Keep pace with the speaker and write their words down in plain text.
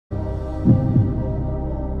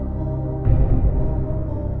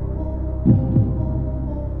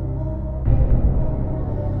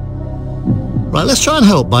Right, let's try and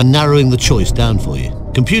help by narrowing the choice down for you.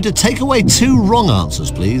 Computer, take away 2 wrong answers,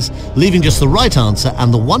 please, leaving just the right answer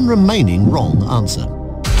and the one remaining wrong answer.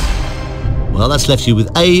 Well, that's left you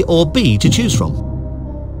with A or B to choose from.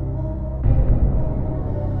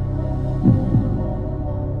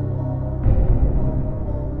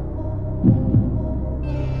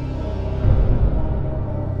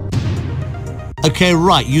 Okay,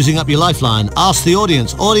 right, using up your lifeline. Ask the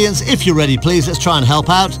audience. Audience, if you're ready, please, let's try and help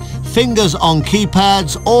out. Fingers on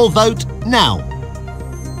keypads, all vote now.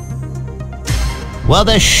 Well,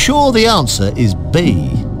 they're sure the answer is B,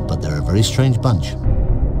 but they're a very strange bunch.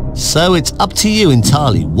 So it's up to you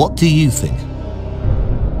entirely. What do you think?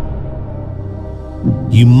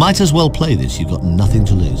 You might as well play this. You've got nothing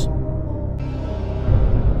to lose.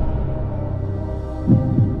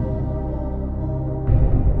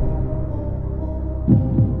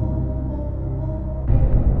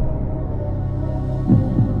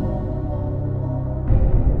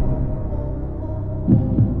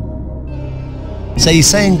 So you're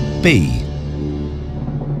saying B.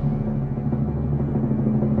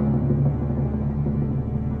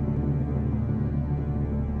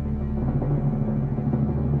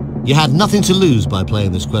 You had nothing to lose by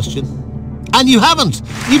playing this question. And you haven't!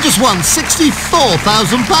 You just won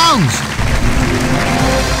 £64,000!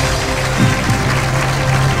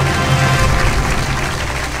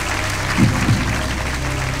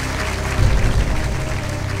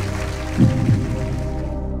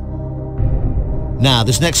 Now,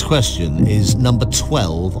 this next question is number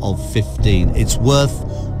 12 of 15. It's worth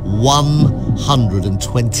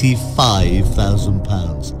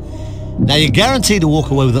 £125,000. Now, you're guaranteed to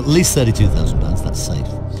walk away with at least £32,000. That's safe.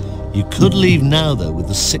 You could leave now, though, with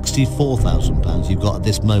the £64,000 you've got at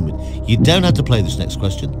this moment. You don't have to play this next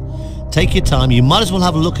question. Take your time. You might as well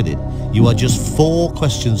have a look at it. You are just 4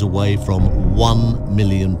 questions away from £1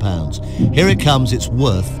 million. Here it comes. It's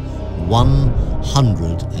worth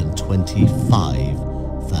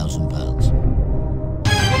 £125,000.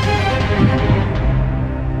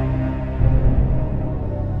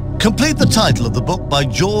 Complete the title of the book by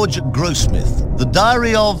George Grossmith, The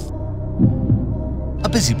Diary of a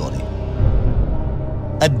Busybody,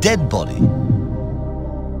 a Dead Body,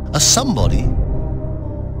 a Somebody,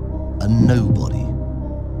 a Nobody.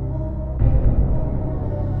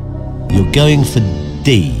 You're going for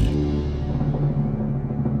D.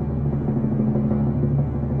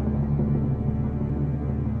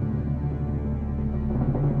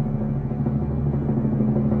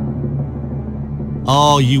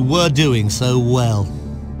 Oh, you were doing so well.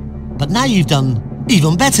 But now you've done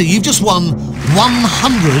even better. You've just won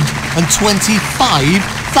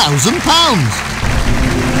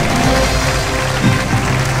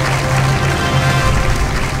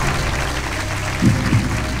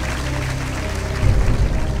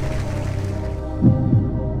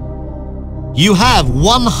You have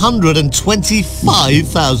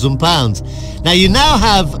 £125,000. Now you now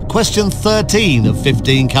have question 13 of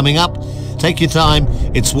 15 coming up. Take your time.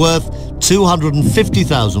 It's worth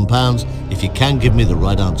 £250,000 if you can give me the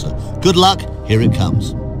right answer. Good luck. Here it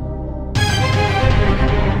comes.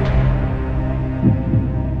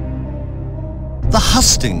 The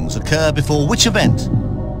hustings occur before which event?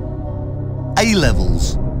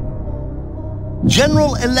 A-levels,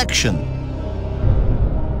 general election,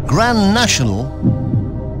 Grand National,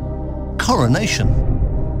 coronation.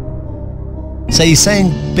 So you're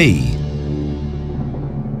saying B.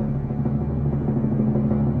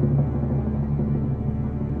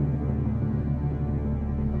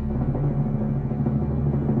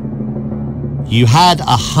 You had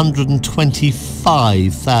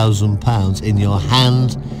 £125,000 in your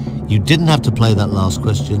hand. You didn't have to play that last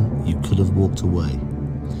question. You could have walked away.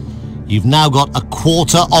 You've now got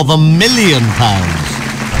 £250,000.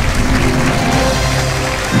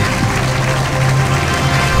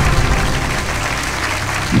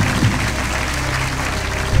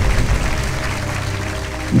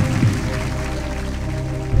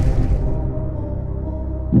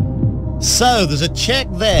 So there's a cheque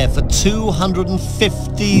there for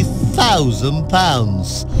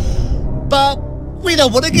 £250,000. But we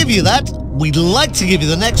don't want to give you that. We'd like to give you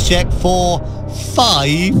the next cheque for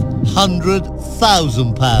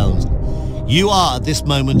 £500,000. You are at this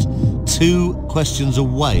moment 2 questions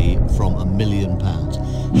away from £1 million.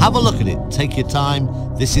 Have a look at it. Take your time.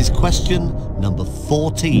 This is question number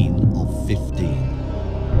 14 of 15.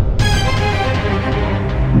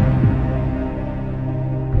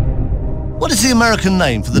 What is the American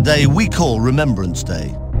name for the day we call Remembrance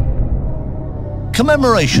Day?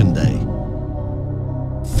 Commemoration Day,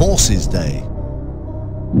 Forces Day,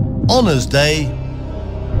 Honours Day,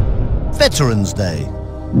 Veterans Day.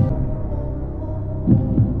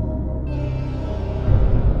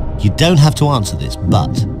 You don't have to answer this,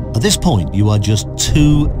 but at this point you are just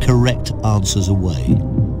 2 correct answers away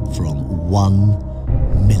from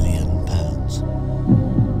 £1 million.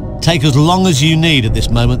 Take as long as you need at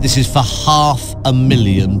this moment. This is for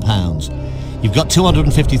 £500,000. You've got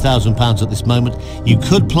 £250,000 at this moment. You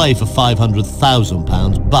could play for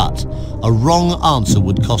 £500,000, but a wrong answer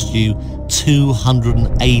would cost you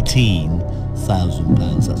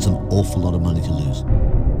 £218,000. That's an awful lot of money to lose.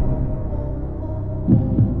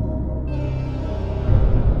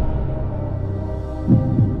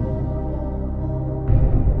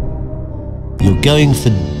 You're going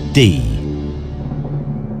for D.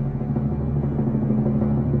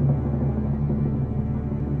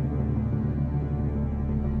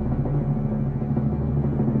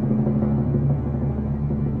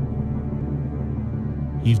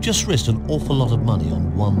 You've just risked an awful lot of money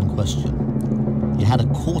on one question. You had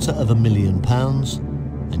 £250,000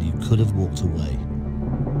 and you could have walked away.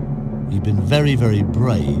 You've been very, very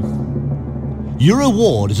brave. Your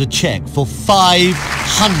reward is a cheque for £500,000.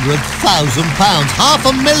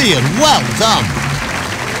 £500,000. Well done.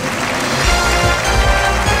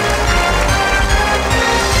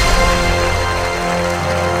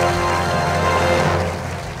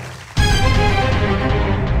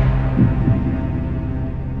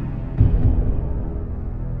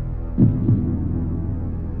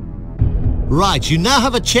 Right, you now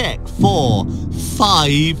have a cheque for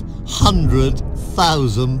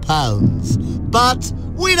 £500,000. But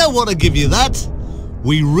we don't want to give you that.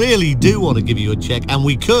 We really do want to give you a cheque, and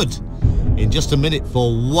we could in just a minute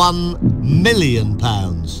for £1 million.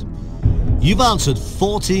 You've answered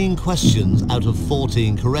 14 questions out of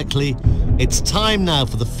 14 correctly. It's time now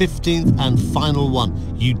for the 15th and final one.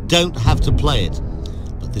 You don't have to play it,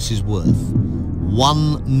 but this is worth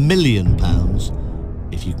 £1 million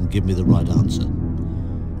if you can give me the right answer.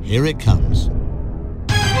 Here it comes.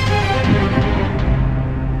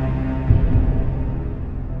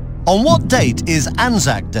 On what date is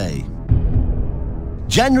Anzac Day?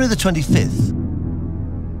 January the 25th,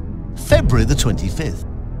 February the 25th,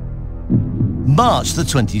 March the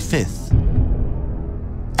 25th,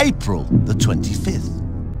 April the 25th.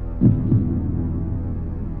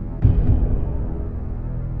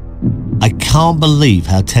 I can't believe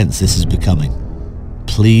how tense this is becoming.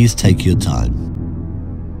 Please take your time.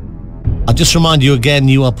 I'll just remind you again,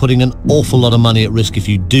 you are putting an awful lot of money at risk if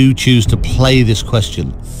you do choose to play this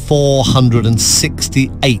question.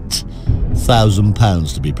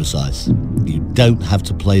 £468,000 to be precise. You don't have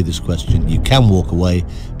to play this question. You can walk away,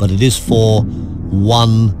 but it is for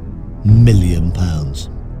 £1 million.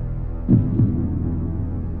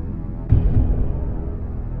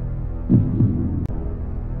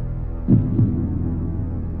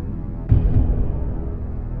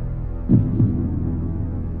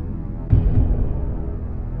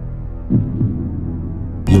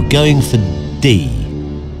 You're going for D.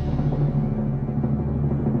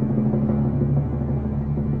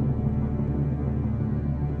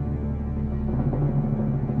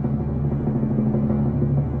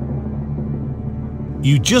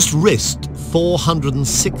 You just risked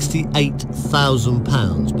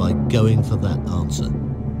 £468,000 by going for that answer.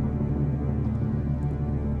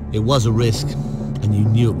 It was a risk, and you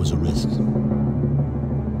knew it was a risk.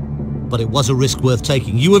 But it was a risk worth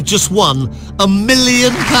taking. You have just won £1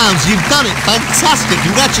 million. You've done it. Fantastic.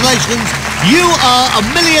 Congratulations. You are a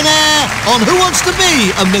millionaire on Who Wants to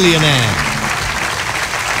Be a Millionaire?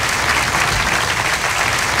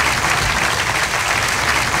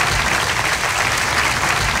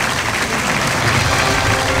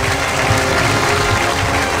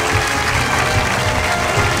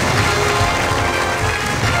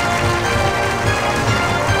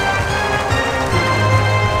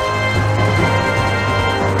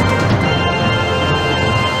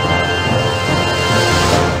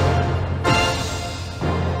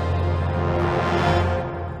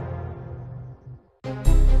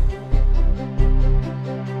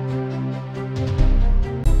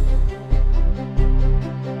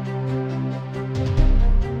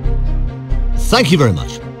 Thank you very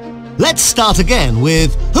much. Let's start again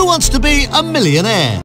with Who Wants to Be a Millionaire?